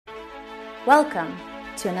Welcome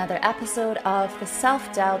to another episode of The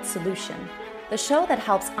Self-Doubt Solution, the show that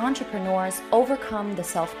helps entrepreneurs overcome the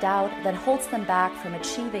self-doubt that holds them back from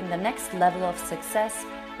achieving the next level of success,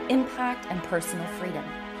 impact, and personal freedom.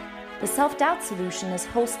 The Self-Doubt Solution is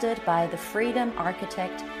hosted by the freedom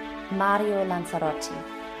architect Mario Lanzarotti.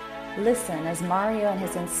 Listen as Mario and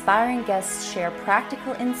his inspiring guests share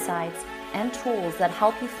practical insights and tools that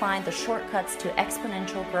help you find the shortcuts to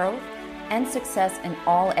exponential growth and success in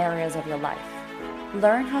all areas of your life.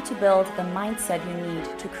 Learn how to build the mindset you need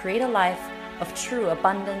to create a life of true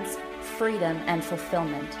abundance, freedom, and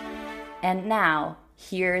fulfillment. And now,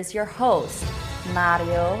 here is your host,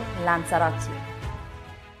 Mario Lanzarotti.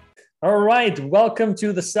 All right, welcome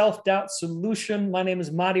to the Self-Doubt Solution. My name is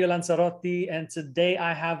Mario Lanzarotti, and today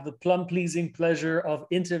I have the plum-pleasing pleasure of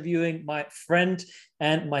interviewing my friend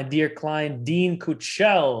and my dear client, Dean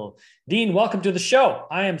Kuchel. Dean, welcome to the show.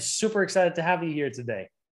 I am super excited to have you here today.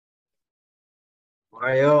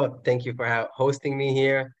 Mario, thank you for hosting me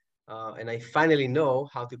here. And I finally know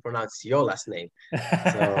how to pronounce your last name.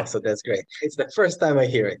 So that's great. It's the first time I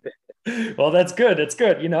hear it. Well, that's good. It's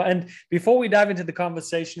good. And before we dive into the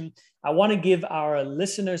conversation, I want to give our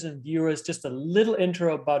listeners and viewers just a little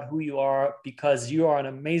intro about who you are, because you are an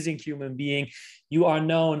amazing human being. You are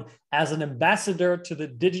known as an ambassador to the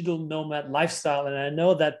digital nomad lifestyle. And I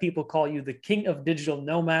know that people call you the king of digital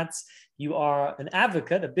nomads. You are an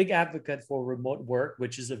advocate, a big advocate for remote work,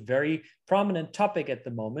 which is a very prominent topic at the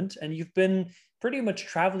moment. And you've been pretty much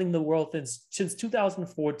traveling the world since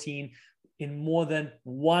 2014 in more than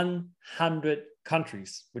 100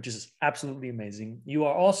 countries, which is absolutely amazing. You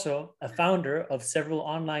are also a founder of several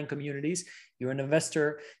online communities. You're an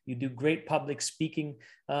investor. You do great public speaking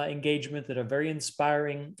engagement that are very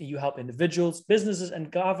inspiring. You help individuals, businesses, and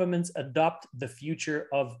governments adopt the future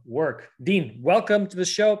of work. Dean, welcome to the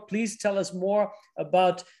show. Please tell us more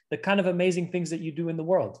about the kind of amazing things that you do in the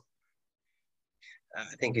world.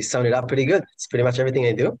 I think you summed it up pretty good. It's pretty much everything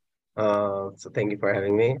I do. So thank you for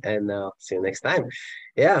having me, and see you next time.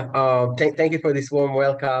 Thank you for this warm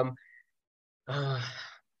welcome.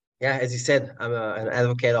 As you said, I'm an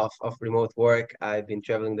advocate of remote work. I've been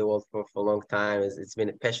traveling the world for a long time. It's been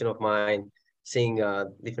a passion of mine, seeing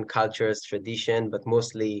different cultures, tradition, but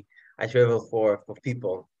mostly I travel for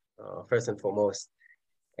people, first and foremost.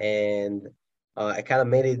 And I kind of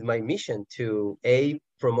made it my mission to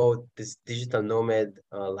promote this digital nomad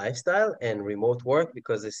lifestyle and remote work,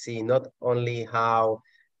 because I see not only how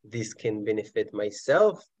this can benefit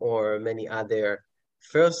myself or many other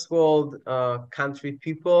first world country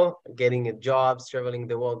people getting a jobs, traveling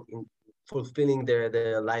the world, in fulfilling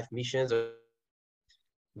their life missions,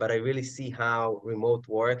 but I really see how remote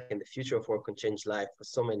work and the future of work can change life for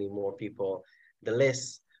so many more people, the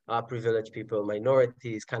less privileged people,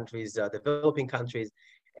 minorities, countries, developing countries.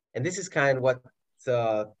 And this is kind of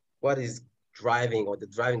what is driving, or the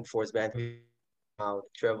driving force behind how the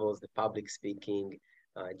travels, the public speaking.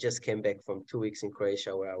 I just came back from 2 weeks in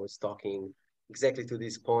Croatia, where I was talking exactly to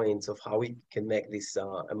these points of how we can make this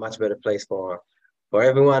a much better place for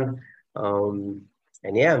everyone. I'm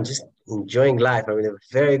just enjoying life. I'm in a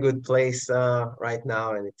very good place right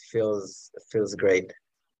now, and it feels great.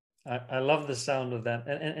 I love the sound of that.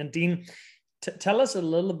 And Dean, tell us a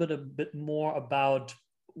bit more about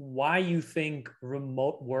why you think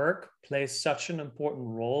remote work plays such an important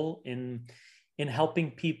role in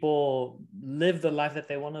helping people live the life that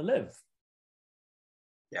they want to live.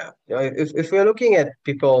 Yeah, if we're looking at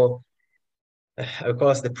people, of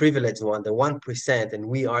course, the privileged one, the 1%, and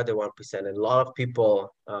we are the 1%. And a lot of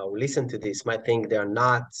people who listen to this might think they're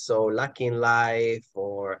not so lucky in life,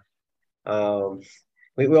 or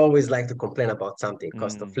we always like to complain about something,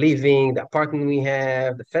 cost of living, the apartment we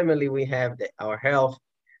have, the family we have, our health.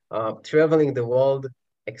 Traveling the world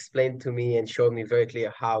explained to me and showed me very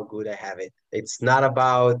clear how good I have it. It's not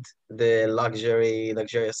about the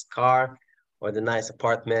luxurious car or the nice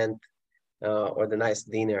apartment or the nice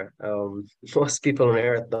dinner. Most people on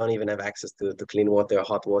earth don't even have access to clean water,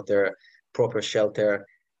 hot water, proper shelter.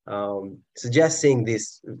 So just seeing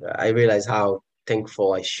this, I realize how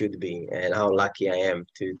thankful I should be and how lucky I am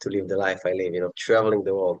to live the life I live. Traveling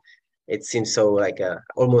the world, it seems so like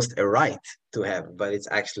almost a right to have, but it's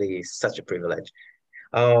actually such a privilege.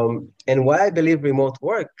 And why I believe remote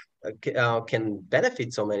work can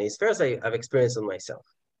benefit so many is, first, I've experienced it myself.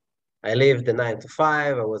 I lived the 9 to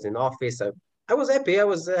 5. I was in office. I was happy. I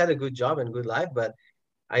had a good job and good life, but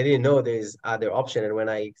I didn't know there's other option. And when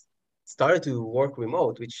I started to work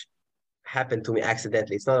remote, which happened to me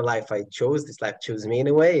accidentally, it's not a life I chose. This life chose me in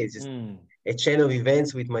a way. It's just a chain of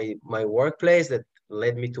events with my workplace that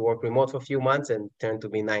led me to work remote for a few months and turned to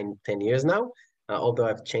be 9-10 years now. although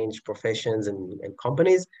I've changed professions and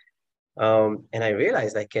companies. And I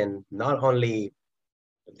realized I can not only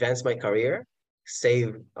advance my career,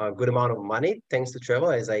 save a good amount of money thanks to travel,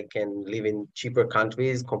 as I can live in cheaper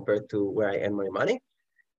countries compared to where I earn my money,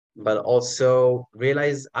 but also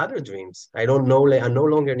realize other dreams. I no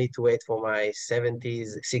longer need to wait for my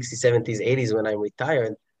 70s, 60s, 70s, 80s when I'm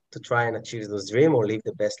retired to try and achieve those dreams or live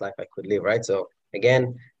the best life I could live, right? So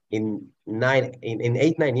again, in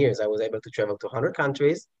 8, 9 years, I was able to travel to 100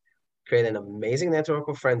 countries, create an amazing network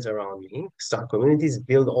of friends around me, start communities,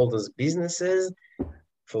 build all those businesses,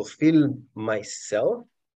 fulfill myself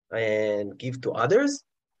and give to others,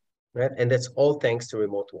 right? And that's all thanks to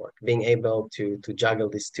remote work, being able to juggle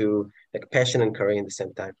these two, like passion and career, at the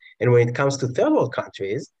same time. And when it comes to third world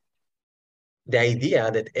countries, the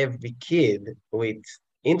idea that every kid with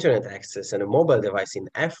internet access and a mobile device in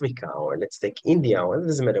Africa, or let's take India, or it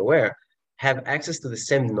doesn't matter where, have access to the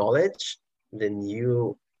same knowledge than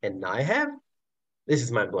you and I have, this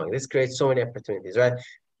is mind blowing. This creates so many opportunities, right?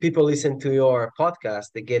 People listen to your podcast,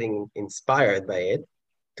 they're getting inspired by it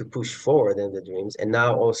to push forward in the dreams. And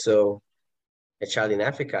now also a child in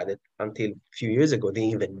Africa that until a few years ago didn't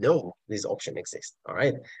even know this option exists. All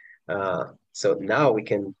right. So now we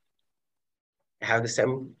can have the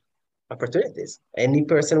same opportunities. Any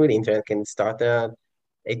person with internet can start a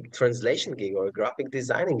translation gig or a graphic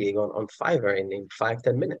designing gig on Fiverr in 5,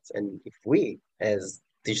 10 minutes. And if we, as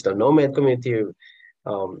digital nomad community,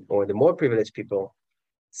 or the more privileged people,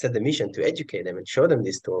 set the mission to educate them and show them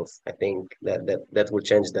these tools, I think that will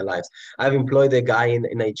change their lives. I've employed a guy in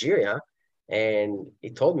Nigeria, and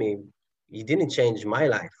he told me, you didn't change my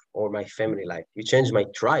life or my family life. You changed my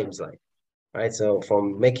tribe's life, right? So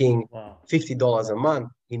from making $50 a month,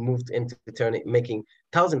 he moved into making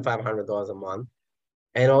 $1,500 a month.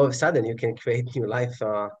 And all of a sudden, you can create new life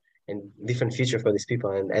and different future for these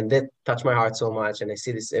people. And that touched my heart so much. And I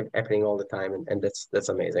see this happening all the time. And that's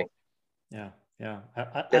amazing. Yeah. Yeah.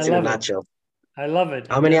 That's in a nutshell. I love it.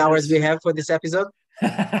 How many hours do we have for this episode?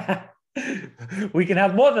 We can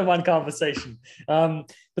have more than one conversation. But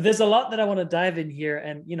there's a lot that I want to dive in here.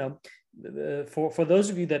 And, for those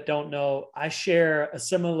of you that don't know, I share a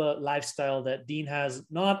similar lifestyle that Dean has.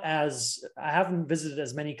 I haven't visited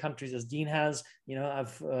as many countries as Dean has.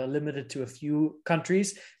 I've limited to a few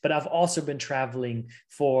countries, but I've also been traveling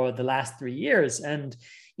for the last 3 years. And,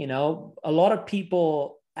 a lot of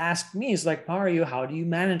people ask me, it's like, Mario, how do you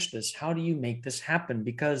manage this? How do you make this happen?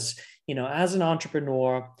 Because, as an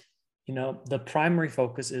entrepreneur, the primary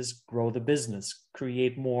focus is grow the business,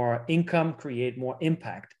 create more income, create more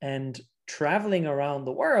impact. And traveling around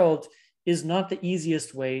the world is not the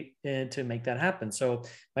easiest way to make that happen. So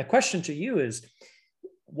my question to you is,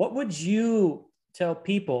 what would you tell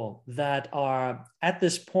people that are at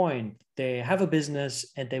this point, they have a business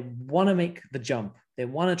and they want to make the jump, they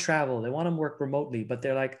want to travel, they want to work remotely, but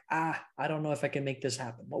they're like, I don't know if I can make this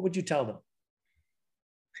happen. What would you tell them?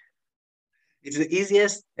 It's the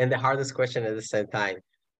easiest and the hardest question at the same time.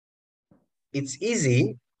 It's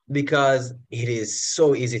easy because it is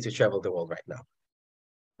so easy to travel the world right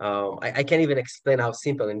now. I can't even explain how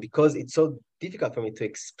simple, and because it's so difficult for me to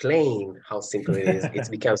explain how simple it is, it's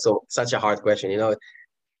become such a hard question,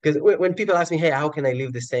 because when people ask me, hey, how can I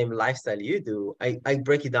live the same lifestyle you do? I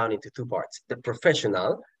break it down into two parts. The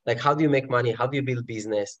professional, like how do you make money? How do you build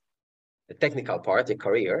business? The technical part, the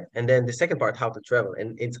career, and then the second part, how to travel.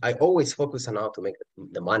 And I always focus on how to make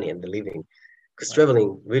the money and the living, because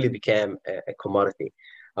traveling really became a commodity.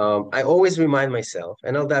 I always remind myself,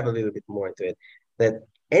 and I'll dive a little bit more into it, that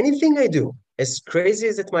anything I do, as crazy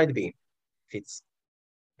as it might be, if it's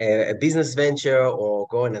a business venture or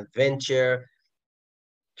go on an adventure,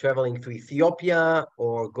 traveling to Ethiopia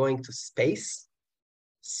or going to space,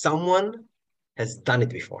 someone has done it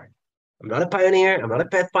before. I'm not a pioneer. I'm not a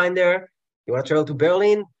pathfinder. You want to travel to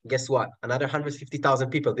Berlin? Guess what? Another 150,000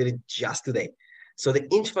 people did it just today. So the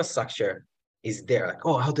infrastructure is there. Like,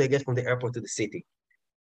 oh, how do I get from the airport to the city?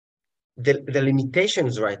 The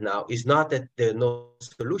limitations right now is not that there's no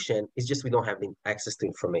solution. It's just we don't have access to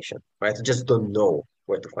information, right? We just don't know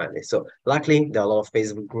where to find it. So luckily, there are a lot of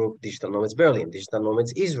Facebook group, Digital Nomads Berlin, Digital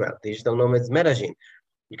Nomads Israel, Digital Nomads Medellin.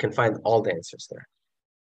 You can find all the answers there.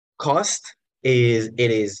 Cost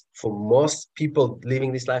is for most people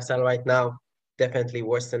living this lifestyle right now, definitely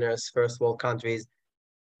Westerners, first world countries,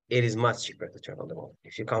 it is much cheaper to travel the world.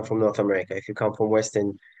 If you come from North America, if you come from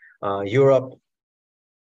Western Europe,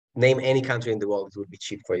 name any country in the world, it would be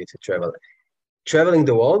cheap for you to travel. Traveling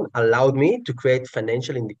the world allowed me to create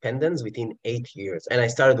financial independence within 8 years. And I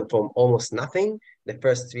started from almost nothing. The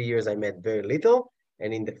first 3 years I made very little.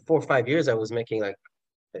 And in the 4 or 5 years, I was making like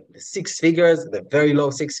the six figures, the very low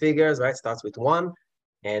six figures, right? Starts with one,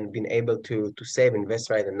 and been able to save, invest,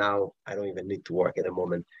 right? And now I don't even need to work at the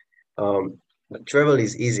moment. But travel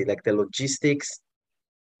is easy, like the logistics,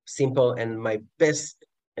 simple, and my best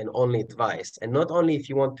and only advice. And not only if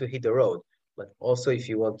you want to hit the road, but also if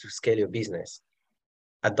you want to scale your business,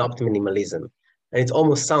 adopt minimalism. And it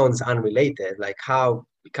almost sounds unrelated, like how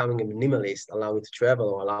becoming a minimalist allow me to travel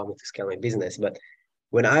or allow me to scale my business. But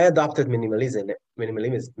when I adopted minimalism,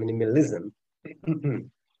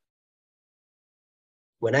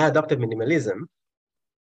 when I adopted minimalism,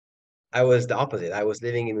 I was the opposite. I was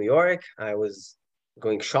living in New York. I was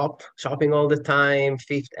going shopping all the time,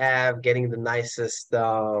 Fifth Ave, getting the nicest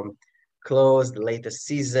clothes, the latest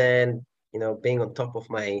season, being on top of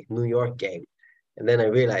my New York game. And then I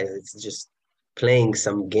realized it's just playing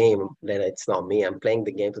some game that it's not me. I'm playing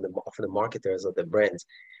the game for the marketers or the brands.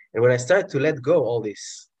 And when I started to let go all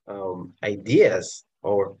these ideas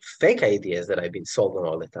or fake ideas that I've been sold on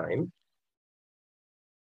all the time,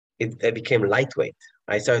 it became lightweight.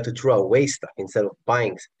 I started to throw away stuff instead of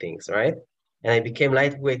buying things, right? And I became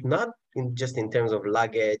lightweight, not just in terms of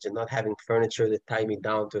luggage and not having furniture that tie me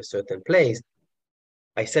down to a certain place.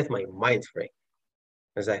 I set my mind free.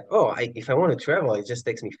 I was like, if I want to travel, it just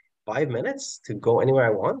takes me 5 minutes to go anywhere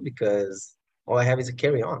I want because all I have is a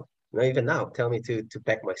carry-on. Even now, tell me to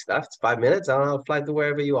pack my stuff. It's 5 minutes, and I'll fly to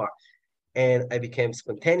wherever you are. And I became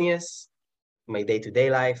spontaneous. My day-to-day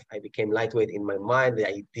life, I became lightweight in my mind. The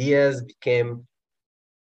ideas became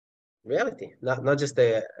reality, not just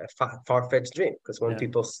a far-fetched dream. Because when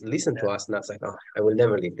people listen to us, now it's like, I will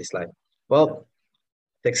never live this life. Well,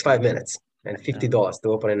 it takes 5 minutes and $50 to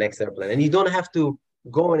open the next airplane. And you don't have to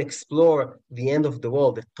go and explore the end of the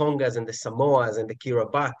world, the Tongas and the Samoas and the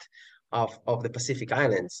Kiribati of the Pacific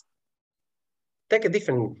Islands. Take a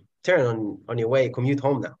different turn on your way, commute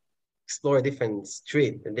home now. Explore a different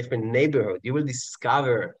street, a different neighborhood. You will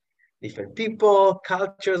discover different people,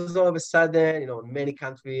 cultures all of a sudden. Many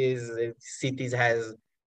countries, cities has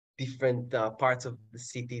different parts of the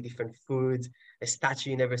city, different foods, a statue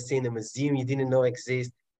you never seen, a museum you didn't know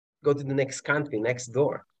exists. Go to the next country, next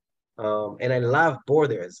door. And I love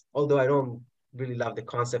borders, although I don't really love the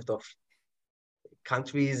concept of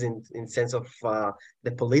countries in sense of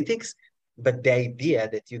the politics. But the idea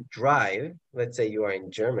that you drive, let's say you are in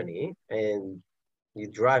Germany and you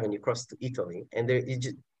drive and you cross to Italy, and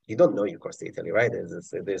you don't know you cross to Italy, right?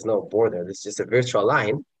 There's no border. There's just a virtual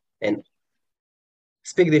line, and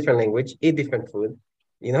speak different language, eat different food.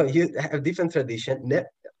 You have different tradition.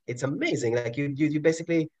 It's amazing. Like you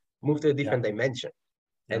basically move to a different dimension,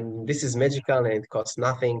 and this is magical, and it costs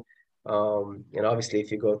nothing. And obviously, if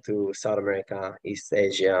you go to South America, East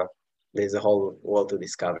Asia, there's a whole world to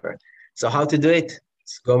discover. So how to do it?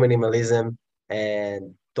 Go minimalism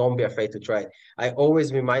and don't be afraid to try it. I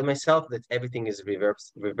always remind myself that everything is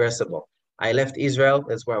reversible. I left Israel,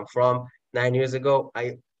 that's where I'm from, 9 years ago.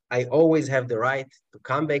 I always have the right to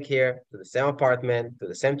come back here to the same apartment, to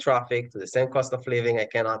the same traffic, to the same cost of living I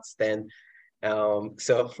cannot stand.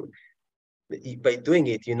 So by doing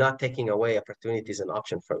it, you're not taking away opportunities and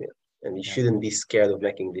option from you. And you shouldn't be scared of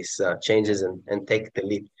making these changes and take the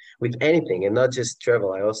leap with anything, and not just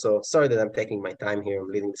travel. I also, sorry that I'm taking my time here, I'm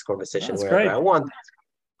leading this conversation wherever I want.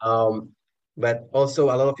 But also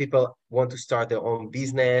a lot of people want to start their own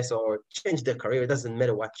business or change their career. It doesn't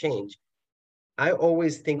matter what change. I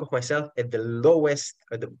always think of myself at the lowest,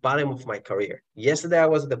 at the bottom of my career. Yesterday, I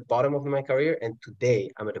was at the bottom of my career, and today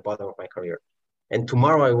I'm at the bottom of my career. And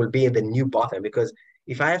tomorrow I will be in the new bottom, because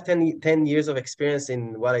if I have 10 years of experience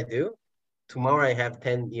in what I do, tomorrow I have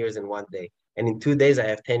 10 years in one day. And in 2 days, I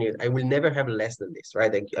have 10 years. I will never have less than this,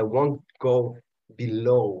 right? I won't go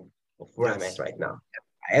below of where I'm at right now.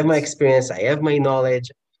 I have my experience. I have my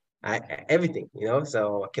knowledge, everything,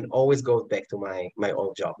 so I can always go back to my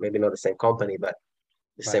old job. Maybe not the same company, but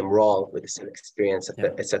the same role with the same experience,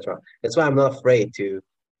 etc. That's why I'm not afraid to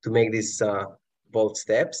make these bold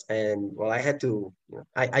steps. And well, I had to,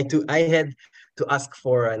 I had to ask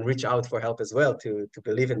for and reach out for help as well to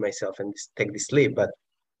believe in myself and take this leap. But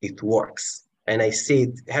it works, and I see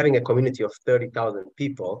it having a community of 30,000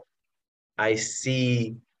 people. I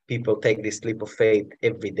see people take this leap of faith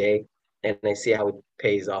every day, and I see how it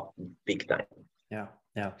pays off big time.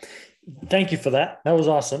 Yeah. Thank you for that. That was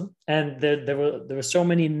awesome. And there were so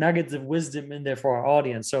many nuggets of wisdom in there for our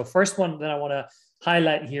audience. So first one that I want to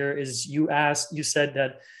highlight here is you said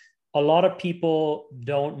that a lot of people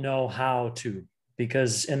don't know how to,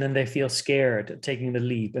 and then they feel scared taking the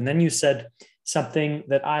leap. And then you said something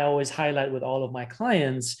that I always highlight with all of my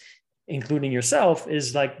clients, including yourself,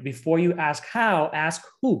 is like, before you ask how, ask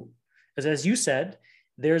who. Because as you said,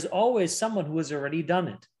 there's always someone who has already done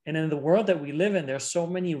it. And in the world that we live in, there's so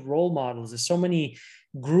many role models, there's so many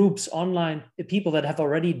groups online, people that have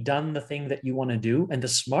already done the thing that you want to do. And the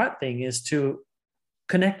smart thing is to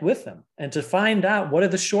connect with them and to find out what are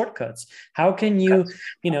the shortcuts. How can you,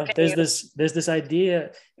 there's this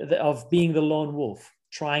idea of being the lone wolf,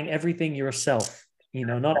 trying everything yourself,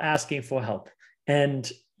 not asking for help.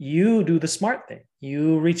 And you do the smart thing.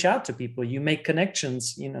 You reach out to people, you make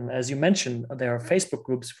connections. As you mentioned, there are Facebook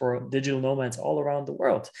groups for digital nomads all around the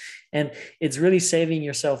world. And it's really saving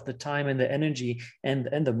yourself the time and the energy and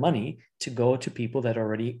the money to go to people that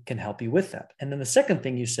already can help you with that. And then the second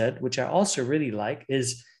thing you said, which I also really like,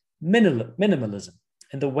 is minimalism.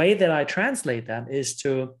 And the way that I translate that is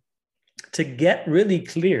to get really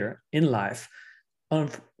clear in life on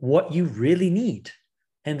what you really need.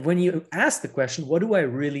 And when you ask the question, what do I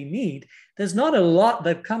really need? There's not a lot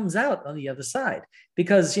that comes out on the other side,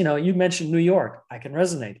 because, you mentioned New York. I can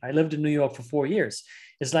resonate. I lived in New York for 4 years.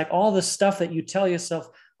 It's like all the stuff that you tell yourself,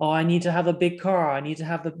 oh, I need to have a big car. I need to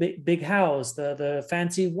have the big house, the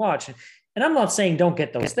fancy watch. And I'm not saying don't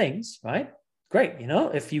get those things, right? Great.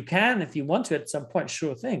 If you want to at some point,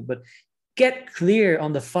 sure thing. But get clear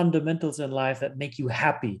on the fundamentals in life that make you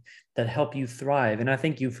happy, that help you thrive. And I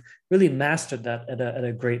think you've really mastered that at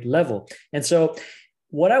a great level. And so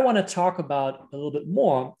what I want to talk about a little bit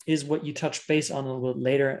more is what you touched base on a little bit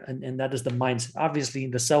later, and that is the mindset. Obviously,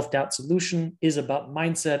 the self-doubt solution is about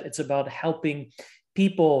mindset. It's about helping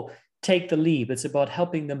people take the leap. It's about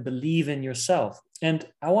helping them believe in yourself. And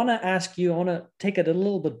I want to take it a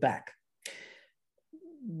little bit back.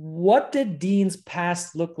 What did Dean's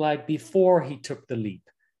past look like before he took the leap,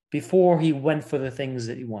 before he went for the things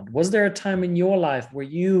that he wanted? Was there a time in your life where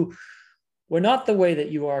you were not the way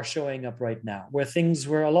that you are showing up right now, where things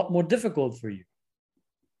were a lot more difficult for you?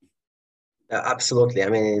 Absolutely. I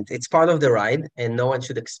mean, it's part of the ride, and no one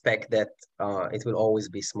should expect that it will always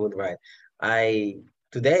be smooth ride.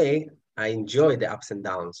 Today I enjoy the ups and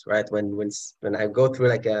downs, right? When I go through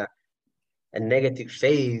like a negative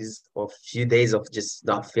phase of a few days of just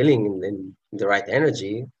not feeling in the right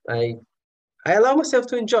energy, I allow myself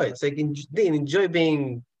to enjoy it. So I can enjoy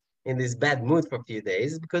being in this bad mood for a few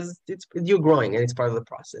days, because you're growing and it's part of the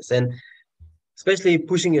process. And especially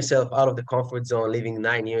pushing yourself out of the comfort zone, living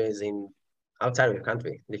 9 years outside of your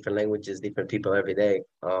country, different languages, different people every day.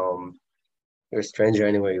 You're a stranger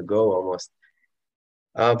anywhere you go almost.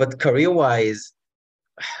 But career-wise,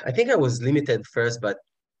 I think I was limited first, but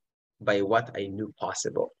by what I knew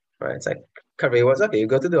possible, right? It's like career was okay. You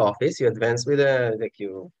go to the office, you advance with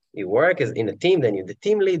you work as in a team, then you're the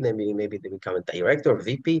team lead, then maybe they become a director or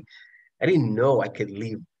VP. I didn't know I could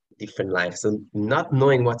live different lives. So not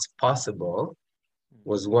knowing what's possible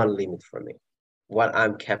was one limit for me. What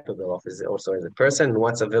I'm capable of is also as a person,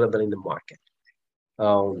 what's available in the market.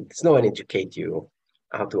 There's no one educate you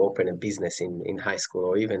how to open a business in high school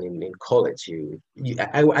or even in college.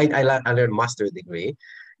 I learned master's degree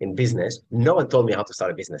in business. No one told me how to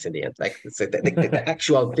start a business in the end. Like it's the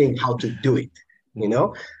actual thing, how to do it,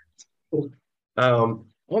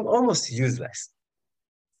 almost useless.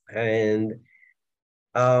 And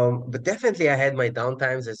but definitely I had my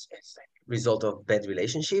downtimes as a result of bad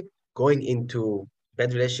relationship, going into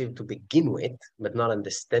bad relationship to begin with, but not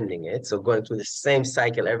understanding it. So going through the same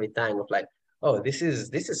cycle every time of like, oh, this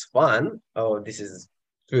is fun. Oh, this is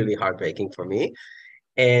really heartbreaking for me.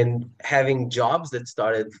 And having jobs that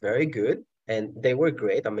started very good and they were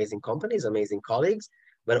great, amazing companies, amazing colleagues.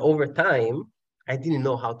 But over time, I didn't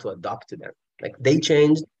know how to adapt to them. Like they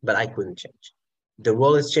changed, but I couldn't change. The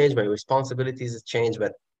role has changed, my responsibilities has changed,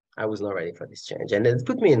 but I was not ready for this change. And it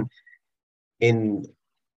put me in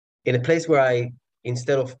a place where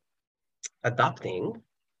instead of adapting,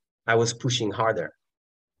 I was pushing harder.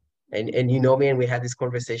 And you know me, and we had this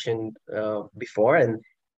conversation before, and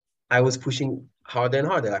I was pushing harder and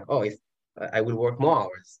harder. Like, oh, if I will work more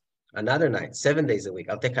hours, another night, 7 days a week,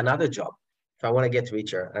 I'll take another job if I want to get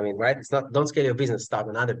richer. I mean, right? It's not, don't scale your business, start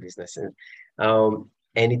another business. And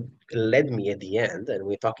it led me at the end, and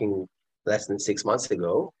we're talking less than 6 months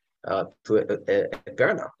ago, to a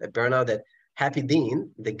burnout that Happy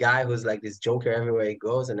Dean, the guy who's like this joker everywhere he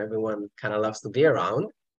goes and everyone kind of loves to be around,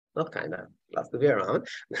 not kind of, loves to be around,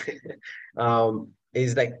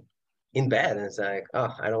 is like in bed, and it's like,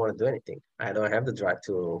 oh, I don't want to do anything. I don't have the drive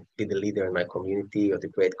to be the leader in my community or to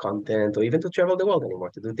create content or even to travel the world anymore,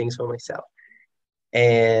 to do things for myself.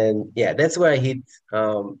 And yeah, that's where I hit,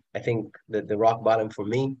 I think, the rock bottom for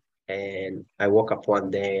me. And I woke up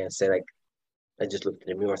one day and said, like, I just looked at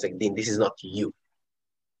the mirror. I was like, Dean, this is not you.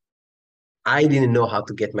 I didn't know how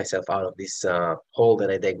to get myself out of this hole that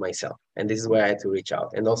I dug myself. And this is where I had to reach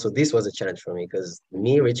out. And also this was a challenge for me because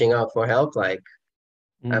me reaching out for help, like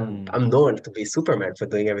I'm known to be Superman for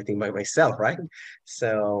doing everything by myself, right?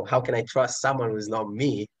 So how can I trust someone who's not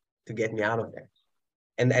me to get me out of there?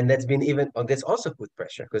 And that's been even that's also put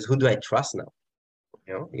pressure because who do I trust now?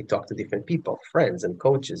 You know, you talk to different people, friends and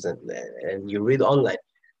coaches, and you read online.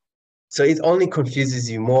 So it only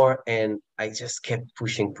confuses you more. And I just kept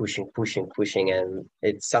pushing. And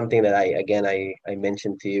it's something that I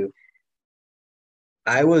mentioned to you.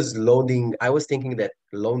 I was thinking that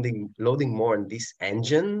loading more on this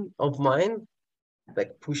engine of mine,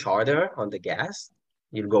 like push harder on the gas,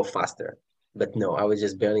 you'll go faster. But no, I was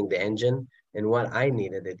just burning the engine. And what I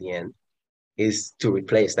needed at the end is to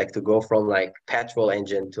replace, like to go from like petrol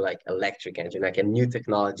engine to like electric engine, like a new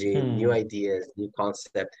technology, new ideas, new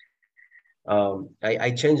concept.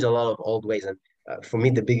 I changed a lot of old ways. And for me,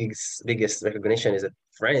 the biggest recognition is that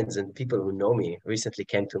friends and people who know me recently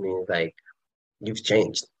came to me like, you've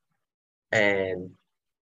changed. And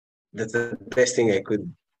that's the best thing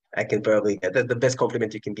I can probably get. That's the best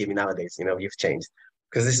compliment you can give me nowadays. You know, you've changed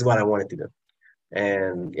because this is what I wanted to do.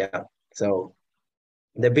 And yeah, so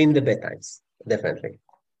they've been the bad times, definitely.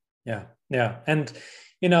 Yeah, yeah. And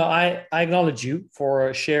I acknowledge you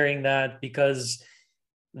for sharing that, because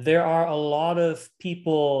there are a lot of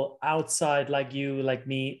people outside like you, like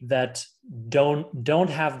me, that don't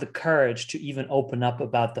have the courage to even open up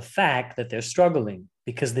about the fact that they're struggling,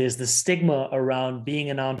 because there's the stigma around being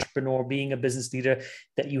an entrepreneur, being a business leader,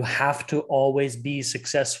 that you have to always be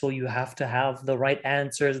successful, you have to have the right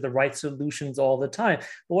answers, the right solutions all the time.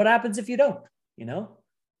 But what happens if you don't?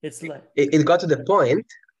 It's like, It got to the point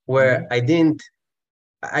where Mhm.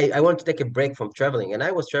 I want to take a break from traveling. And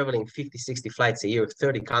I was traveling 50, 60 flights a year,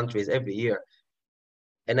 30 countries every year.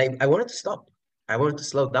 And I wanted to stop. I wanted to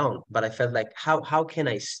slow down, but I felt like how can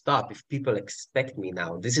I stop if people expect me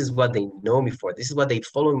now? This is what they know me for. This is what they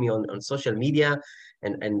follow me on social media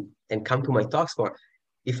and come to my talks for.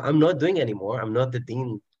 If I'm not doing anymore, I'm not the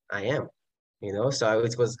Dean I am, you know? So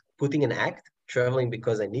it was putting an act, traveling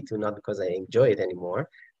because I need to, not because I enjoy it anymore.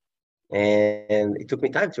 And it took me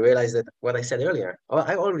time to realize that what I said earlier,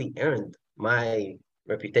 I already earned my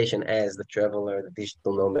reputation as the traveler, the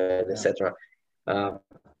digital nomad, Yeah. etc.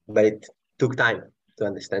 But it took time to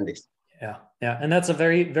understand this. Yeah, yeah, and that's a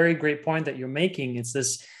very, very great point that you're making. It's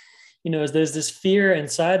this, there's this fear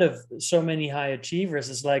inside of so many high achievers.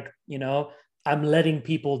 It's like, I'm letting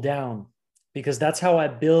people down, because that's how I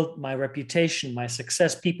build my reputation, my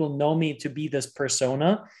success. People know me to be this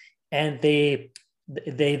persona, and they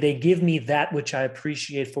give me that which I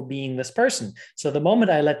appreciate for being this person. So the moment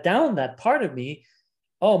I let down that part of me,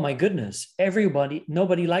 oh my goodness,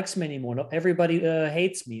 nobody likes me anymore. No, everybody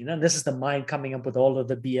hates me. And this is the mind coming up with all of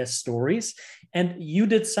the BS stories. And you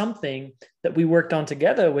did something that we worked on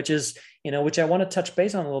together, which is, which I want to touch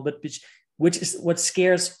base on a little bit, which is what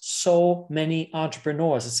scares so many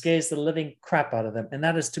entrepreneurs. It scares the living crap out of them. And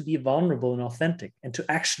that is to be vulnerable and authentic, and to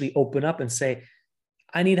actually open up and say,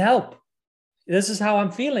 I need help. This is how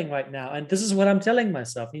I'm feeling right now, and this is what I'm telling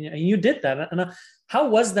myself. And you did that. And how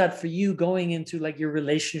was that for you, going into like your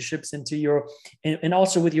relationships, into your, and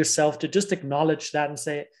also with yourself, to just acknowledge that and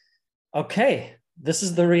say, okay, this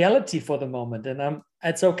is the reality for the moment, and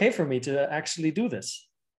it's okay for me to actually do this.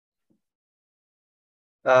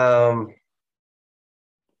 Um,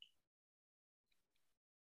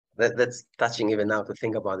 that's touching even now to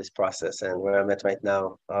think about this process and where I'm at right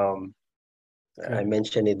now. I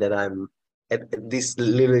mentioned it that I'm at this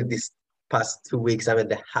past 2 weeks, I'm at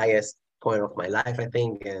the highest point of my life, I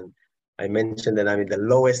think. And I mentioned that I'm at the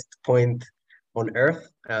lowest point on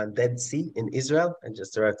earth, Dead Sea in Israel, and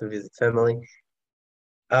just arrived to visit family.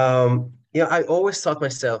 I always thought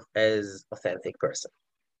myself as authentic person.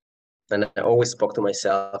 And I always spoke to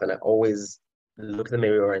myself, and I always looked in the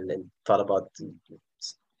mirror and then thought about,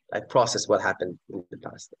 I processed what happened in the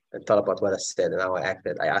past and thought about what I said and how I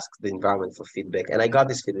acted. I asked the environment for feedback, and I got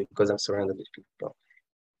this feedback because I'm surrounded with people.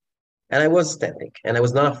 And I was authentic, and I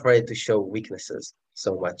was not afraid to show weaknesses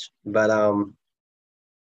so much. But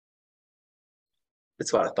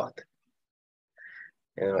that's what I thought.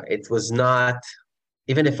 It was not,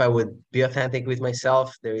 even if I would be authentic with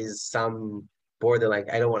myself, there is some border,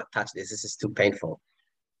 like I don't want to touch this. This is too painful.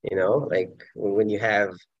 Like when you have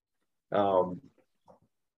um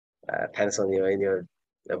pencil in your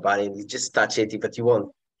body and you just touch it, but you won't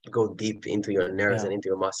go deep into your nerves and into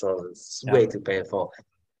your muscles. It's way too painful.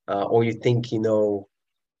 Or you think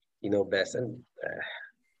best.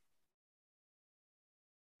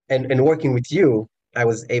 And working with you, I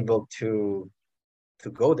was able to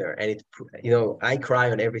go there. And it, I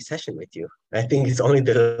cry on every session with you. I think it's only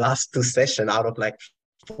the last two sessions out of like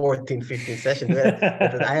 14, 15 sessions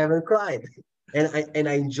that I haven't cried. And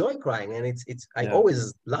I enjoy crying. And I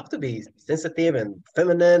always love to be sensitive and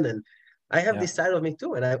feminine. And I have this side of me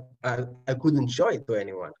too. And I couldn't show it to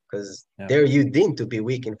anyone because there you deemed to be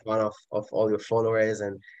weak in front of all your followers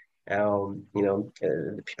and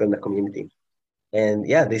the people in the community. And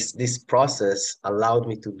this process allowed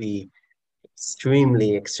me to be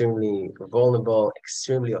extremely, extremely vulnerable,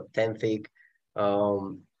 extremely authentic.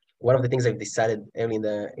 One of the things I've decided early in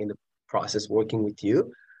the process working with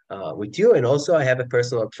you, and also I have a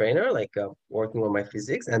personal trainer, like working on my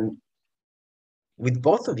physics. And with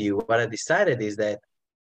both of you, what I decided is that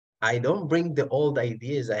I don't bring the old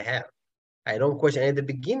ideas I have. I don't question. And at the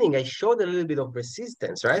beginning, I showed a little bit of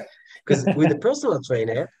resistance, right? Because with the personal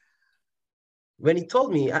trainer, when he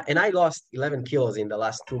told me, and I lost 11 kilos in the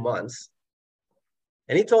last 2 months,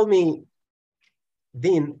 and he told me,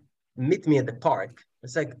 Dean, meet me at the park.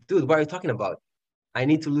 It's like, dude, what are you talking about? I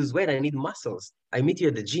need to lose weight. I need muscles. I meet you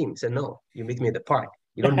at the gym. He said, no, you meet me at the park.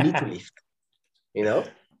 You don't need to lift,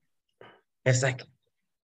 It's like,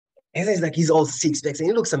 he's all six packs and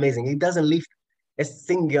he looks amazing. He doesn't lift a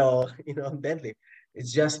single, deadlift.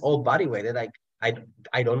 It's just all body weight. And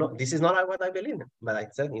I don't know. This is not what I believe in. But I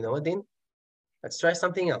said, you know what, Dean? Let's try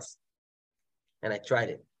something else. And I tried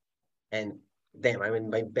it. And damn, I'm in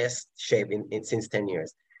my best shape in since 10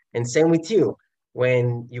 years. And same with you.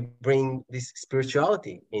 When you bring this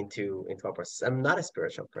spirituality into our process, I'm not a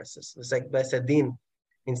spiritual person. It's like, but I said, Dean,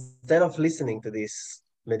 instead of listening to this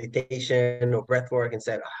meditation or breath work and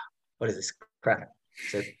said, what is this crap? I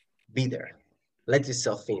said, be there. Let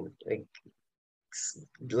yourself in. Like,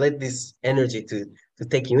 let this energy to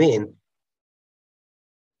take you in.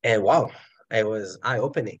 And wow, it was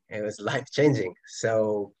eye-opening. It was life-changing.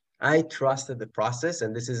 So I trusted the process,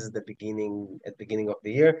 and this is at the beginning of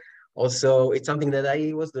the year. Also, it's something that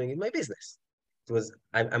I was doing in my business.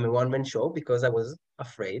 I'm a one-man show because I was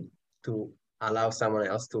afraid to allow someone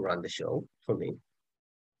else to run the show for me.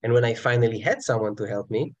 And when I finally had someone to help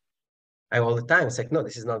me, I all the time was like, no,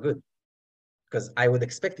 this is not good. Because I would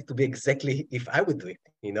expect it to be exactly if I would do it,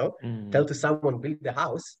 Tell to someone build the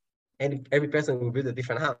house, and every person will build a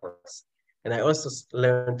different house. And I also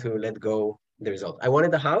learned to let go the result. I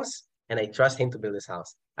wanted the house, and I trust him to build this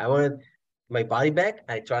house. I wanted my body back.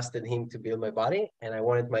 I trusted him to build my body, and I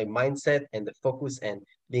wanted my mindset and the focus and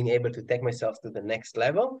being able to take myself to the next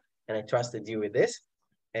level. And I trusted you with this.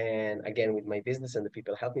 And again, with my business and the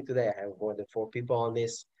people help me today, I have more than 4 people on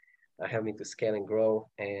this. Help me to scale and grow,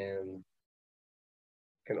 and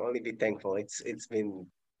can only be thankful. It's been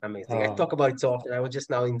amazing. I talk about it so often. I was just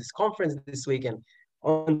now in this conference this week, and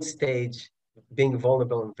on stage, being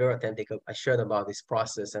vulnerable and very authentic, I shared about this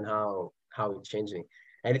process and how it changed me.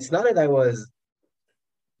 And it's not that I was,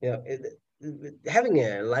 having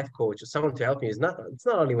a life coach or someone to help you it's not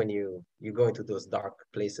only when you go into those dark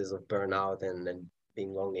places of burnout and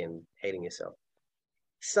being lonely and hating yourself.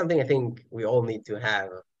 It's something I think we all need to have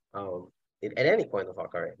at any point of our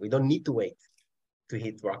career. We don't need to wait to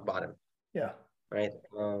hit rock bottom. Yeah. Right.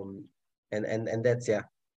 And that's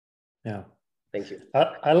Yeah. Thank you.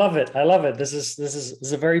 I love it. I love it. This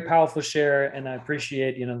is a very powerful share, and I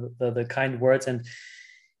appreciate the kind words. And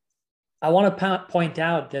I want to point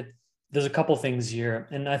out that there's a couple things here,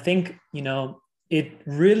 and I think it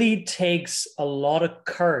really takes a lot of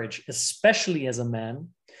courage, especially as a man,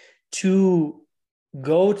 to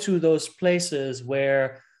go to those places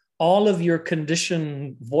where all of your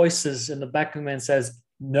conditioned voices in the back of your mind says,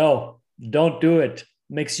 no, don't do it.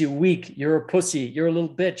 Makes you weak. You're a pussy. You're a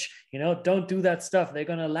little bitch. Don't do that stuff. They're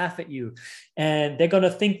going to laugh at you. And they're going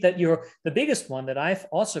to think that you're the biggest one that I've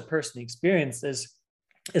also personally experienced is,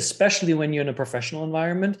 especially when you're in a professional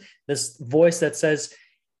environment, this voice that says,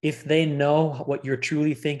 if they know what you're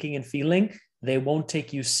truly thinking and feeling, they won't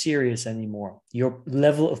take you serious anymore. Your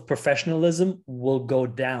level of professionalism will go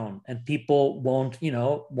down and people won't,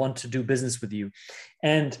 want to do business with you.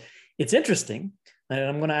 And it's interesting, and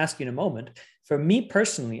I'm going to ask you in a moment. For me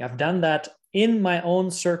personally, I've done that in my own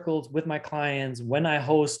circles with my clients when I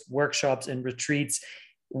host workshops and retreats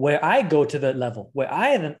where I go to that level, where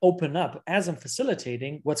I then open up as I'm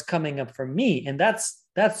facilitating what's coming up for me. And that's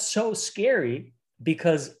so scary,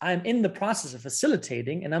 because I'm in the process of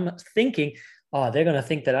facilitating and I'm thinking, oh, they're going to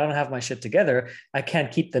think that I don't have my shit together. I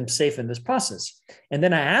can't keep them safe in this process. And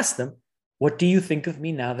then I asked them, what do you think of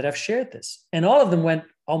me now that I've shared this? And all of them went,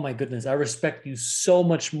 oh my goodness, I respect you so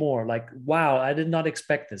much more. Like, wow, I did not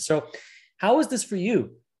expect this. So how is this for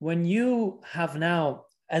you? When you have now,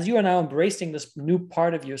 as you are now embracing this new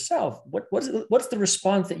part of yourself, what's the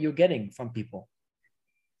response that you're getting from people?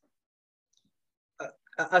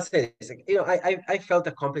 I'll say this, like, I felt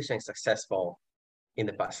accomplished and successful in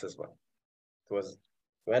the past as well. It was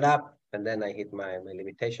went up and then I hit my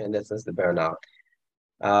limitation, and that's the burnout.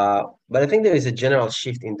 But I think there is a general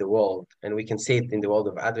shift in the world, and we can see it in the world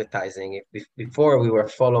of advertising. If before we were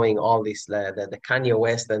following all these, the Kanye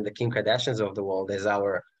West and the Kim Kardashians of the world as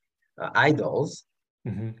our idols,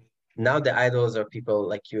 now the idols are people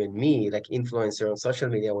like you and me, like influencer on social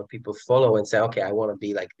media, where people follow and say, okay, I want to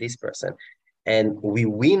be like this person. And we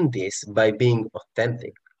win this by being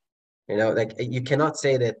authentic. Like you cannot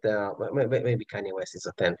say that maybe Kanye West is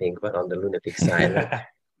authentic, but on the lunatic side, like,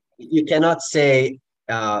 you cannot say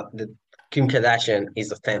that Kim Kardashian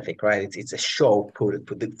is authentic, right? It's a show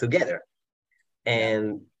put together,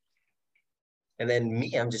 and then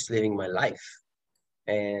me, I'm just living my life,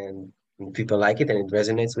 and people like it and it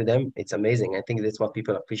resonates with them. It's amazing. I think that's what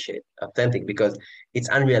people appreciate, authentic, because it's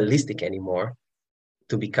unrealistic anymore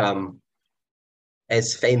to become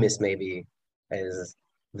as famous maybe as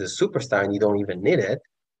the superstar, and you don't even need it.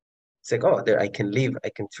 It's like, oh, there I can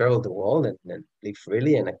travel the world and live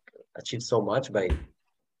freely and achieve so much by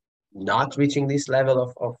not reaching this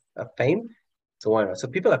level of fame. So why not? So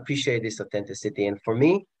people appreciate this authenticity. And for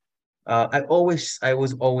me, I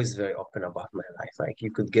was always very open about my life. Like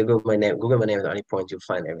you could Google my name at any point, you'll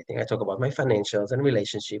find everything. I talk about my financials and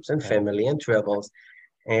relationships and family and travels.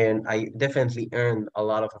 And I definitely earned a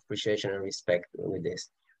lot of appreciation and respect with this.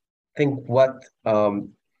 I think what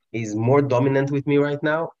is more dominant with me right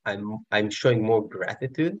now, I'm showing more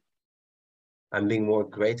gratitude. I'm being more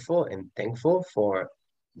grateful and thankful for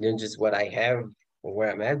just what I have or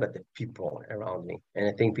where I'm at, but the people around me. And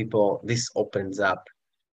I think this opens up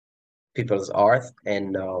people's art,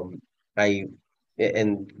 and I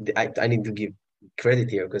need to give credit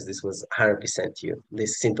here because this was 100% you.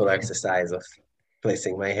 This simple exercise of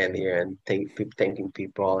placing my hand here and thanking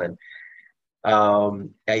people, and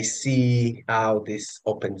I see how this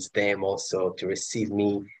opens them also to receive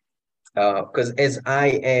me, because as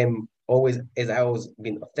I always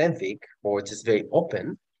been authentic or just very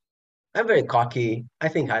open, I'm very cocky. I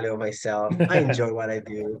think highly of myself. I enjoy what I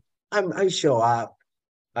do. I show up.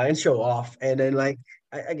 I show off, and then like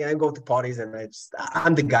I go to parties and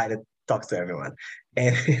I'm the guy that talks to everyone,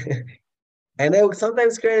 and and I would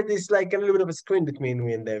sometimes create this like a little bit of a screen between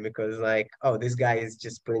me and them, because like, oh, this guy is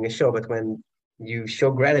just putting a show. But when you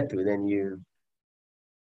show gratitude and you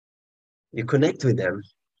connect with them,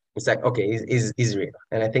 it's like, okay, is real.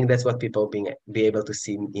 And I think that's what people be able to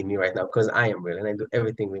see in me right now, because I am real and I do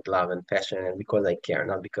everything with love and passion and because I care,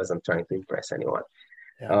 not because I'm trying to impress anyone.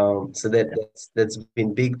 So that's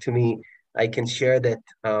been big to me. I can share that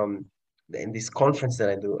in this conference that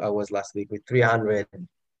I was last week with 300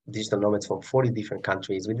 digital nomads from 40 different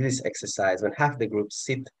countries. We did this exercise when half the group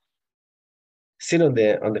sit on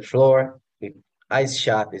the floor with eyes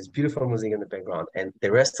shut. There's beautiful music in the background, and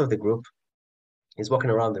the rest of the group is walking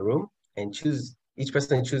around the room and each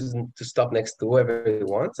person chooses to stop next to whoever he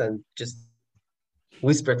wants and just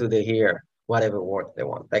whisper to their ear whatever word they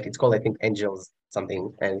want. Like it's called, I think, angels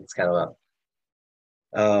something, and it's kind of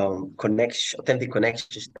a authentic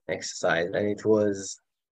connection exercise. And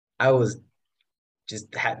I was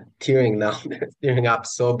just tearing up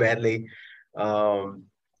so badly,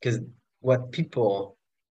 because what people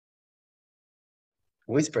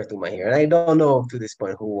whisper to my ear, and I don't know to this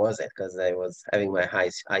point who was it, because I was having my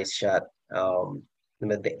eyes shut.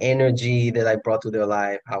 But the energy that I brought to their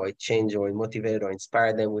life, how I changed or motivated or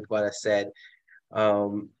inspired them with what I said,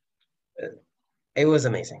 it was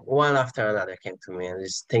amazing. One after another came to me and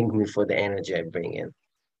just thanked me for the energy I bring in.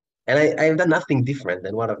 And I've done nothing different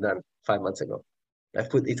than what I've done 5 months ago.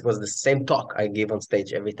 It was the same talk I give on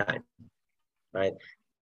stage every time, right?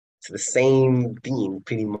 It's the same theme,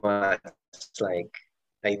 pretty much, like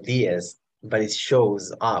ideas, but it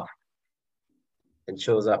shows up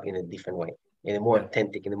in a different way, in a more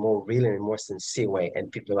authentic, in a more real and a more sincere way,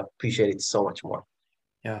 and people appreciate it so much more.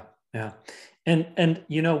 Yeah. And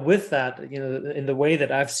with that, in the way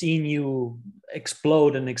that I've seen you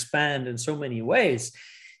explode and expand in so many ways,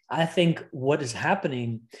 I think what is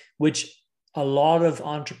happening, which a lot of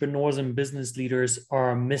entrepreneurs and business leaders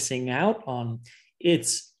are missing out on,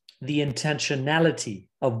 it's the intentionality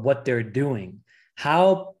of what they're doing.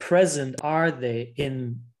 How present are they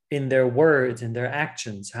in their words, in their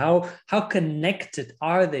actions? How connected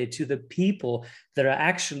are they to the people that are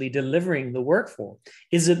actually delivering the work for?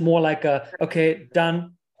 Is it more like okay,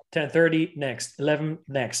 done, 10:30, next, 11,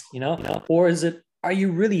 next, or are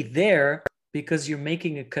you really there because you're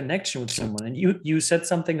making a connection with someone? And you said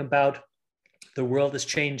something about the world is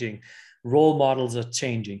changing, role models are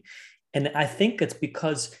changing. And I think it's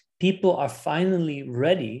because people are finally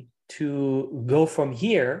ready to go from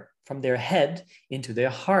here, from their head into their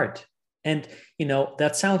heart. And,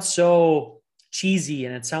 that sounds so cheesy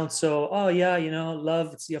and it sounds so, oh yeah,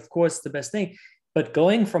 love, it's of course the best thing. But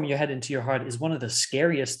going from your head into your heart is one of the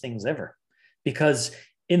scariest things ever, because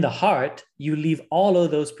in the heart, you leave all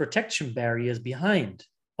of those protection barriers behind.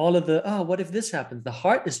 All of the, oh, what if this happens? The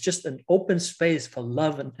heart is just an open space for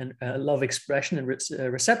love and love expression and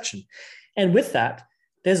reception. And with that,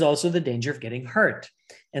 there's also the danger of getting hurt.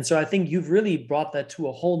 And so I think you've really brought that to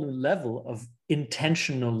a whole new level of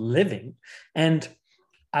intentional living. And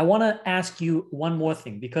I want to ask you one more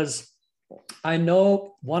thing, because I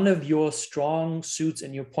know one of your strong suits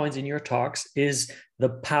and your points in your talks is the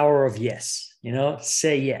power of yes,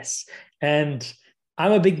 say yes. And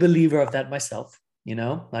I'm a big believer of that myself.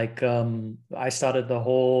 I started the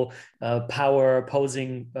whole power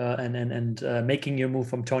posing and making your move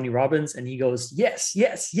from Tony Robbins, and he goes, yes,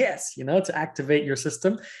 yes, yes, to activate your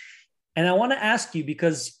system. And I want to ask you,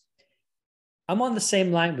 because I'm on the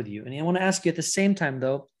same line with you, and I want to ask you at the same time,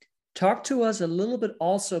 though, talk to us a little bit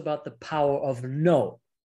also about the power of no,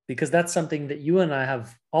 because that's something that you and I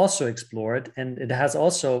have also explored, and it has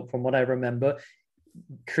also, from what I remember,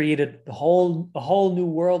 created a whole new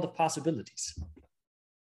world of possibilities.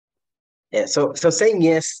 Yeah, so saying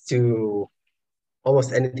yes to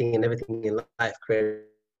almost anything and everything in life created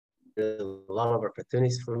a lot of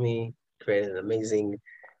opportunities for me, created an amazing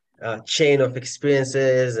chain of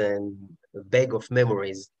experiences and a bag of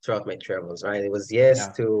memories throughout my travels, right? It was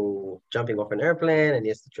yes to jumping off an airplane and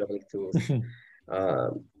yes to traveling to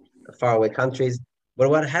faraway countries. But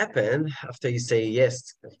what happened after you say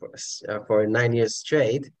yes for 9 years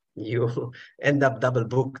straight, you end up double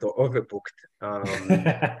booked or overbooked.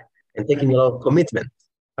 And taking a lot of commitment.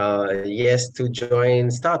 Yes, to join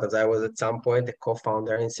startups. I was at some point a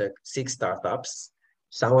co-founder in 6 startups.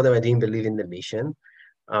 Some of them I didn't believe in the mission,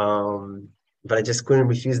 but I just couldn't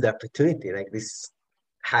refuse the opportunity. Like this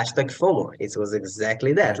hashtag FOMO, it was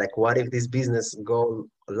exactly that. Like, what if this business go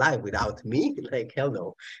live without me? Like, hell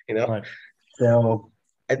no, Right. So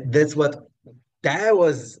that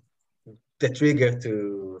was the trigger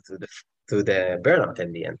to the burnout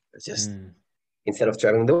in the end. It's just. Instead of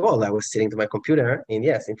traveling the world, I was sitting to my computer in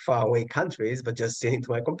faraway countries, but just sitting to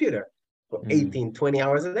my computer for 18, 20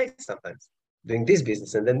 hours a day sometimes, doing this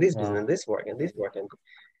business and then this business and this work and this work.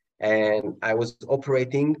 And I was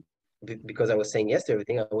operating, because I was saying yes to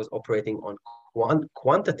everything, I was operating on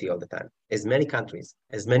quantity all the time, as many countries,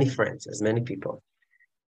 as many friends, as many people.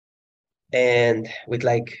 And with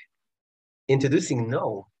introducing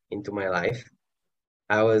no into my life,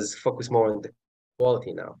 I was focused more on the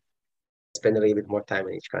quality now. Spend a little bit more time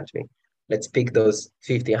in each country. Let's pick those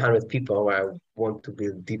 50, 100 people where I want to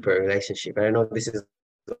build deeper relationship. And I know this is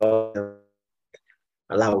all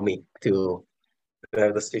allow me to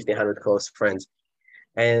have those 50, 100 close friends.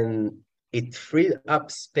 And it freed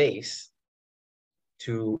up space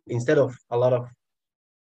to, instead of a lot of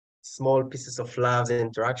small pieces of love and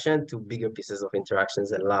interaction, to bigger pieces of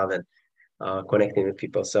interactions and love and connecting with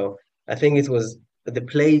people. So I think the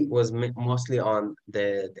play was mostly on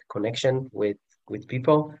the connection with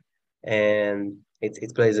people, and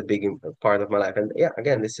it plays a big part of my life. And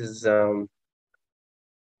again, this is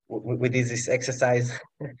we did this exercise.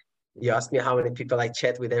 You asked me how many people I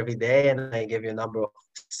chat with every day, and I gave you a number of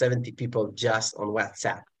 70 people just on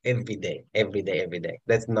WhatsApp every day.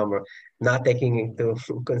 That's the number, not taking into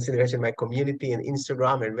consideration my community and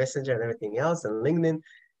Instagram and Messenger and everything else and LinkedIn.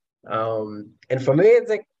 And for me,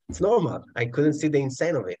 it's normal. I couldn't see the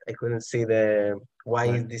insane of it. I couldn't see why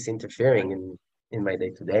is this interfering in my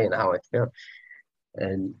day-to-day and how I feel.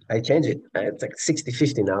 And I changed it. It's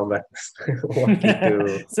 60-50 now, but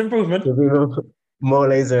it's improvement. To be more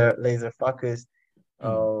laser focused,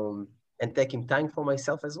 and taking time for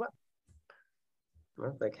myself as well.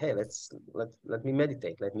 Like, hey, let me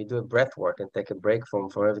meditate. Let me do a breath work and take a break from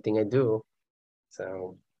everything I do.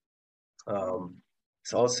 So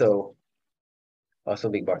it's also a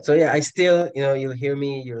big part. So I still, you'll hear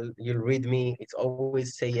me, you'll read me. It's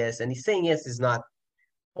always say yes. And saying yes is not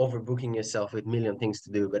overbooking yourself with million things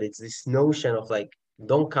to do, but it's this notion of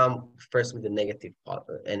don't come first with the negative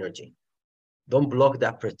energy. Don't block the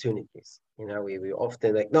opportunities. We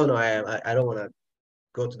often no, I don't want to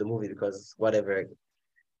go to the movie because whatever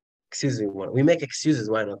excuses we want. We make excuses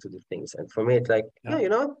why not to do things. And for me, it's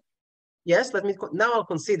yes, now I'll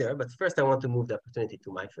consider, but first I want to move the opportunity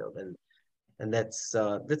to my field. And that's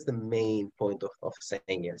the main point of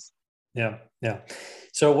saying yes. Yeah.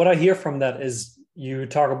 So what I hear from that is you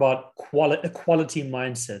talk about quality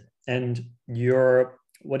mindset, and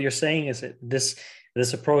what you're saying is that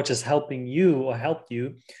this approach is helping you or helped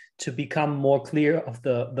you to become more clear of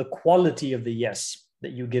the quality of the yes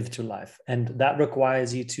that you give to life. And that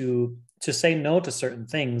requires you to say no to certain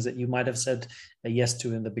things that you might have said a yes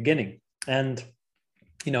to in the beginning. And,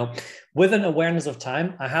 with an awareness of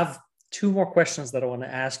time, I have two more questions that I want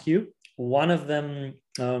to ask you. One of them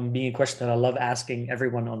being a question that I love asking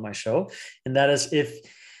everyone on my show. And that is,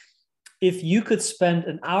 if you could spend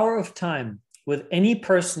an hour of time with any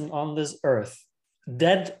person on this earth,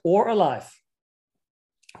 dead or alive,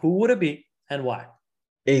 who would it be and why?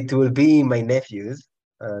 It will be my nephews.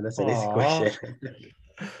 That's an easy question.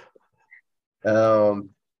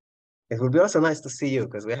 It would be also nice to see you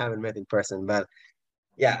because we haven't met in person. But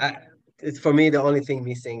yeah, for me, the only thing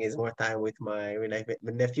missing is more time with my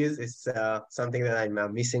nephews. It's something that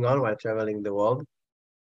I'm missing on while traveling the world.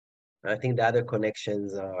 I think the other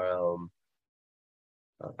connections are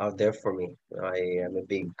out there for me. I am a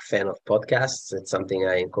big fan of podcasts. It's something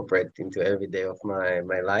I incorporate into every day of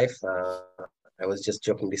my life. I was just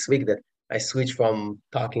joking this week that I switched from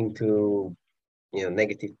talking to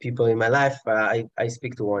negative people in my life. I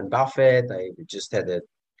speak to Warren Buffett. I just had a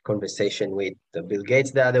conversation with Bill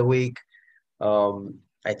Gates the other week.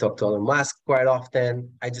 I talk to Elon Musk quite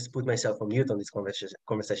often. I just put myself on mute on this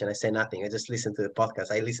conversation. I say nothing. I just listen to the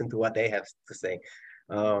podcast. I listen to what they have to say.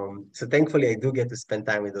 So thankfully, I do get to spend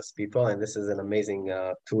time with those people, and this is an amazing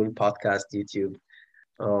tool, podcast, YouTube.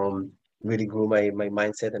 Really grew my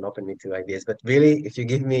mindset and opened me to ideas. But really, if you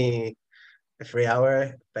give me a free hour,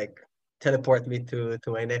 like teleport me to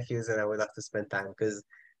my nephews, and I would love to spend time because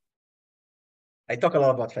I talk a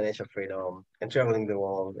lot about financial freedom and traveling the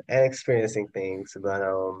world and experiencing things, but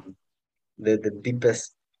the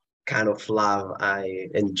deepest kind of love I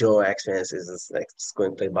enjoy experiences is like just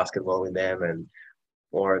going to play basketball with them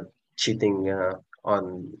or cheating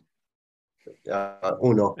on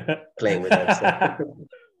Uno, playing with them.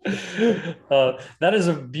 That is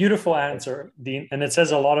a beautiful answer, Dean, and it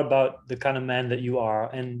says a lot about the kind of man that you are.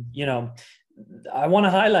 And I want to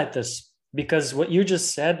highlight this because what you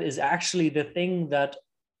just said is actually the thing that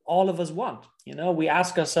all of us want. We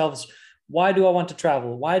ask ourselves, why do I want to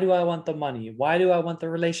travel? Why do I want the money? Why do I want the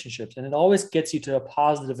relationships? And it always gets you to a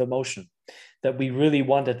positive emotion that we really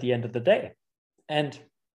want at the end of the day. And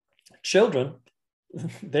children,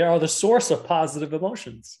 they are the source of positive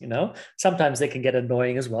emotions. Sometimes they can get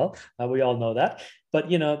annoying as well. We all know that. But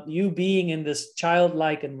you being in this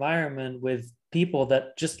childlike environment with people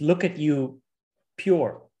that just look at you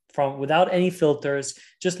pure, from without any filters,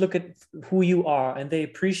 just look at who you are, and they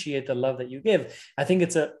appreciate the love that you give. I think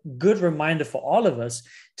it's a good reminder for all of us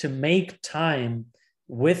to make time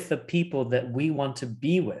with the people that we want to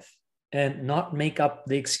be with, and not make up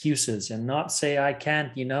the excuses and not say, I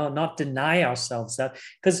can't, not deny ourselves that,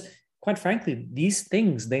 because quite frankly, these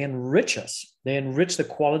things, they enrich us. They enrich the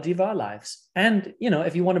quality of our lives. And,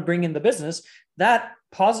 if you want to bring in the business, that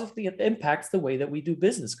positively impacts the way that we do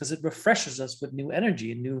business because it refreshes us with new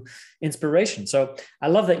energy and new inspiration. So I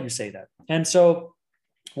love that you say that. And so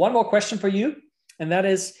one more question for you, and that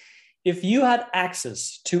is, if you had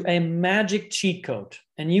access to a magic cheat code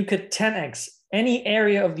and you could 10x any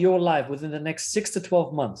area of your life within the next 6 to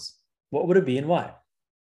 12 months, what would it be and why?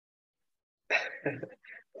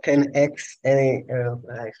 10x any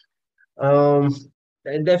life.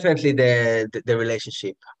 Definitely the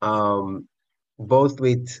relationship. Both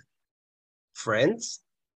with friends,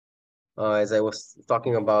 as I was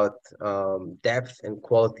talking about, depth and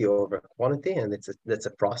quality over quantity, and that's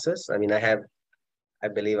a process. I mean, I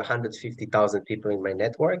believe 150,000 people in my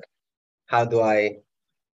network. How do I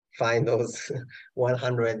find those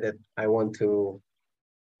 100 that I want to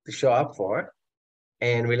show up for?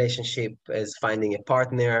 And relationship is finding a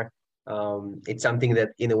partner. It's something that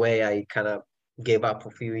in a way I kind of gave up for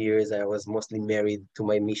a few years. I was mostly married to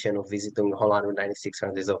my mission of visiting all 196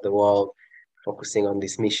 countries of the world, focusing on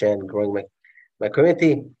this mission, growing my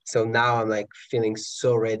community. So now I'm like feeling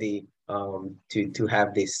so ready to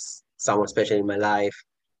have this someone special in my life.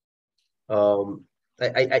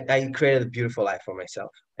 I created a beautiful life for myself,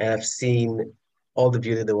 and I've seen all the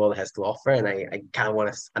beauty the world has to offer, and I kind of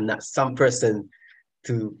want some person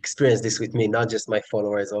to experience this with me, not just my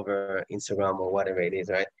followers over Instagram or whatever it is,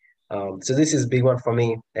 right? So this is a big one for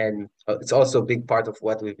me, and it's also a big part of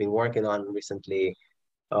what we've been working on recently,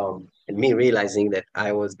 and me realizing that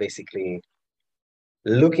I was basically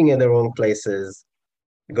looking at the wrong places,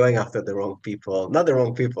 going after the wrong people, not the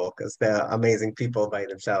wrong people, because they're amazing people by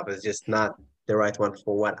themselves. It's just not the right one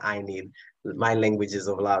for what I need, my languages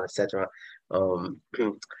of love, etc.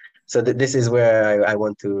 So this is where I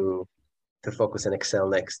want to focus and excel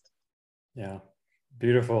next. Yeah,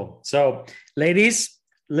 beautiful. So, ladies,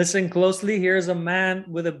 listen closely. Here's a man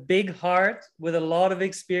with a big heart, with a lot of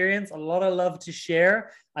experience, a lot of love to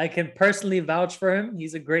share. I can personally vouch for him.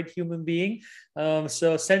 He's a great human being.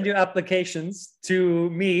 So send your applications to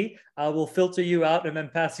me. I will filter you out and then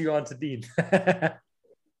pass you on to Dean.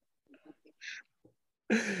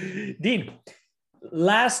 Dean,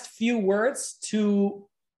 last few words to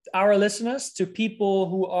our listeners, to people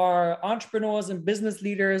who are entrepreneurs and business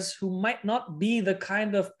leaders who might not be the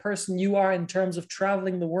kind of person you are in terms of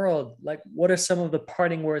traveling the world. Like, what are some of the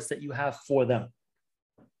parting words that you have for them?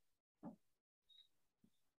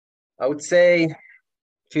 I would say a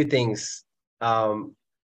few things.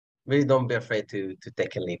 Really don't be afraid to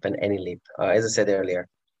take a leap, and any leap. As I said earlier,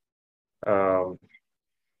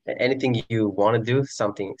 anything you want to do,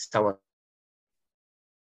 someone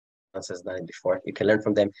else has done it before. You can learn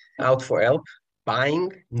from them. Out for help. Buying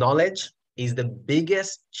knowledge is the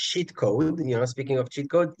biggest cheat code. Speaking of cheat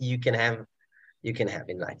code, you can have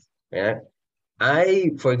in life. Yeah.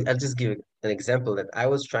 I'll just give an example that I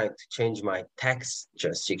was trying to change my tax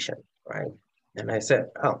jurisdiction, right? And I said,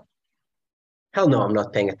 oh, hell no, I'm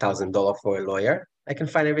not paying $1,000 for a lawyer. I can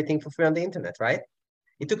find everything for free on the internet, right?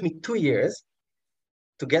 It took me 2 years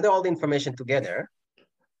to gather all the information together,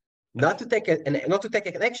 not to take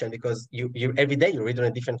an action, because you every day you read on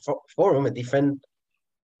a different forum, a different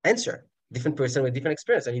answer, different person with different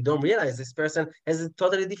experience, and you don't realize this person has a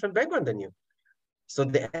totally different background than you. So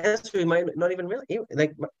the answer might not even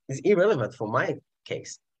is irrelevant for my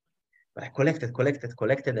case. But I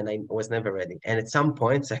collected, and I was never ready. And at some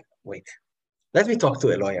point, it's like, wait, let me talk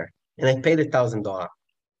to a lawyer. And I paid $1,000.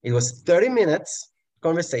 It was 30 minutes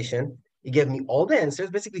conversation. He gave me all the answers,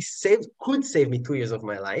 basically could save me 2 years of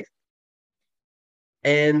my life,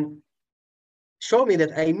 and showed me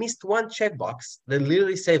that I missed one checkbox that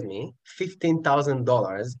literally saved me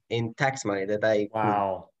 $15,000 in tax money that I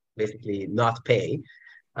could basically not pay.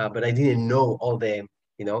 But I didn't know all the,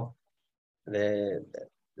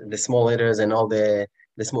 the small letters and all the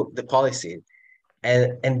policy.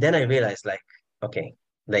 And then I realized, okay,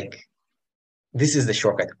 this is the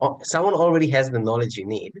shortcut. Someone already has the knowledge you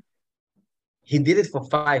need. He did it for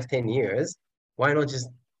 5-10 years. Why not just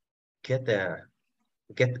get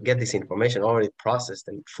this information already processed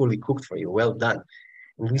and fully cooked for you? Well done.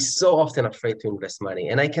 And we're so often afraid to invest money.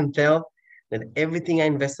 And I can tell that everything I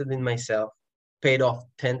invested in myself paid off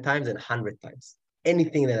 10 times and 100 times.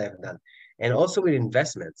 Anything that I've done. And also with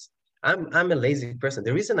investments, I'm a lazy person.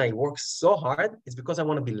 The reason I work so hard is because I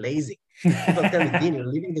want to be lazy. People tell me, Dean, you're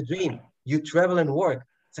living the dream. You travel and work.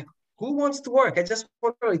 It's like, who wants to work? I just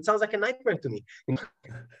want to. It sounds like a nightmare to me.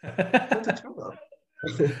 I want to travel.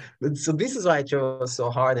 So this is why I travel so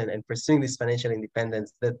hard and pursuing this financial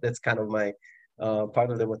independence. That's kind of my part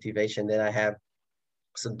of the motivation that I have.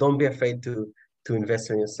 So don't be afraid to invest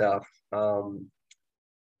in yourself.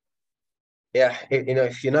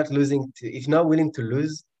 If you're not willing to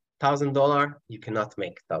lose $1,000, you cannot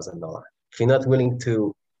make $1,000. If you're not willing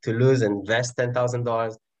to lose and invest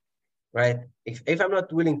 $10,000, right? If I'm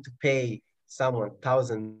not willing to pay someone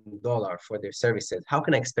 $1,000 for their services, how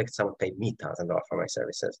can I expect someone to pay me $1,000 for my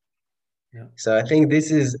services? Yeah. So I think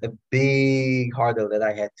this is a big hurdle that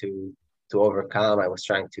I had to overcome. I was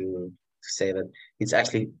trying to say that it's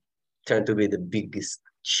actually turned to be the biggest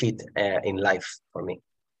cheat in life for me.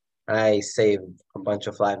 I saved a bunch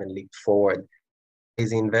of life and leaped forward.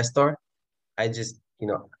 As an investor, I just,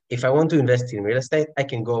 if I want to invest in real estate, I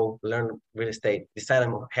can go learn real estate, decide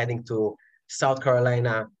I'm heading to South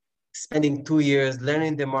Carolina, spending 2 years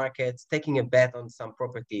learning the markets, taking a bet on some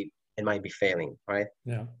property, and might be failing, right?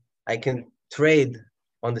 Yeah. I can trade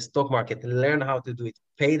on the stock market, learn how to do it,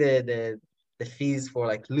 pay the fees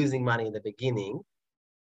for losing money in the beginning,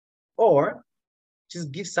 or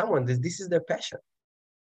just give someone this is their passion.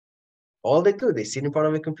 All they do, they sit in front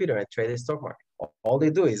of a computer and trade the stock market. All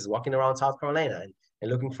they do is walking around South Carolina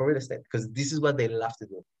and looking for real estate, because this is what they love to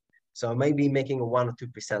do. So I might be making 1 or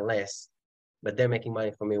 2% less, but they're making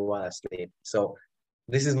money for me while I sleep. So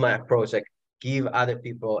this is my approach. Give other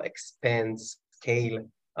people, expand, scale.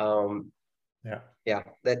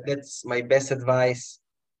 That's my best advice.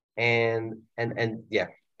 And yeah,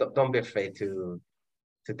 don't be afraid to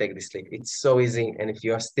take this leap. It's so easy. And if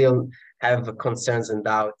you are still have concerns and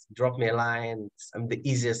doubts, drop me a line. I'm the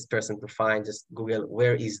easiest person to find. Just Google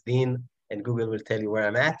where is Dean, and Google will tell you where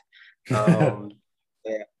I'm at.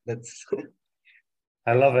 That's.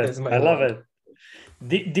 I love it. I love it.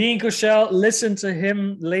 Dean Kushel, listen to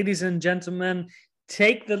him, ladies and gentlemen.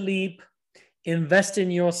 Take the leap. Invest in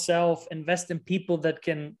yourself. Invest in people that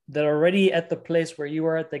are already at the place where you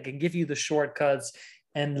are at. That can give you the shortcuts.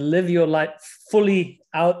 and live your life fully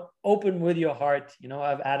out, open with your heart. You know,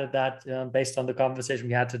 I've added that based on the conversation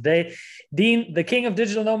we had today. Dean, the king of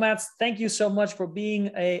digital nomads, thank you so much for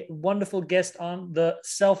being a wonderful guest on the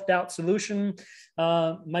Self-Doubt Solution.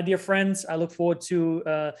 My dear friends, I look forward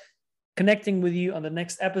to connecting with you on the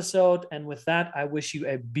next episode. And with that, I wish you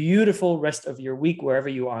a beautiful rest of your week, wherever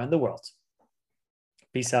you are in the world.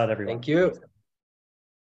 Peace out, everyone. Thank you.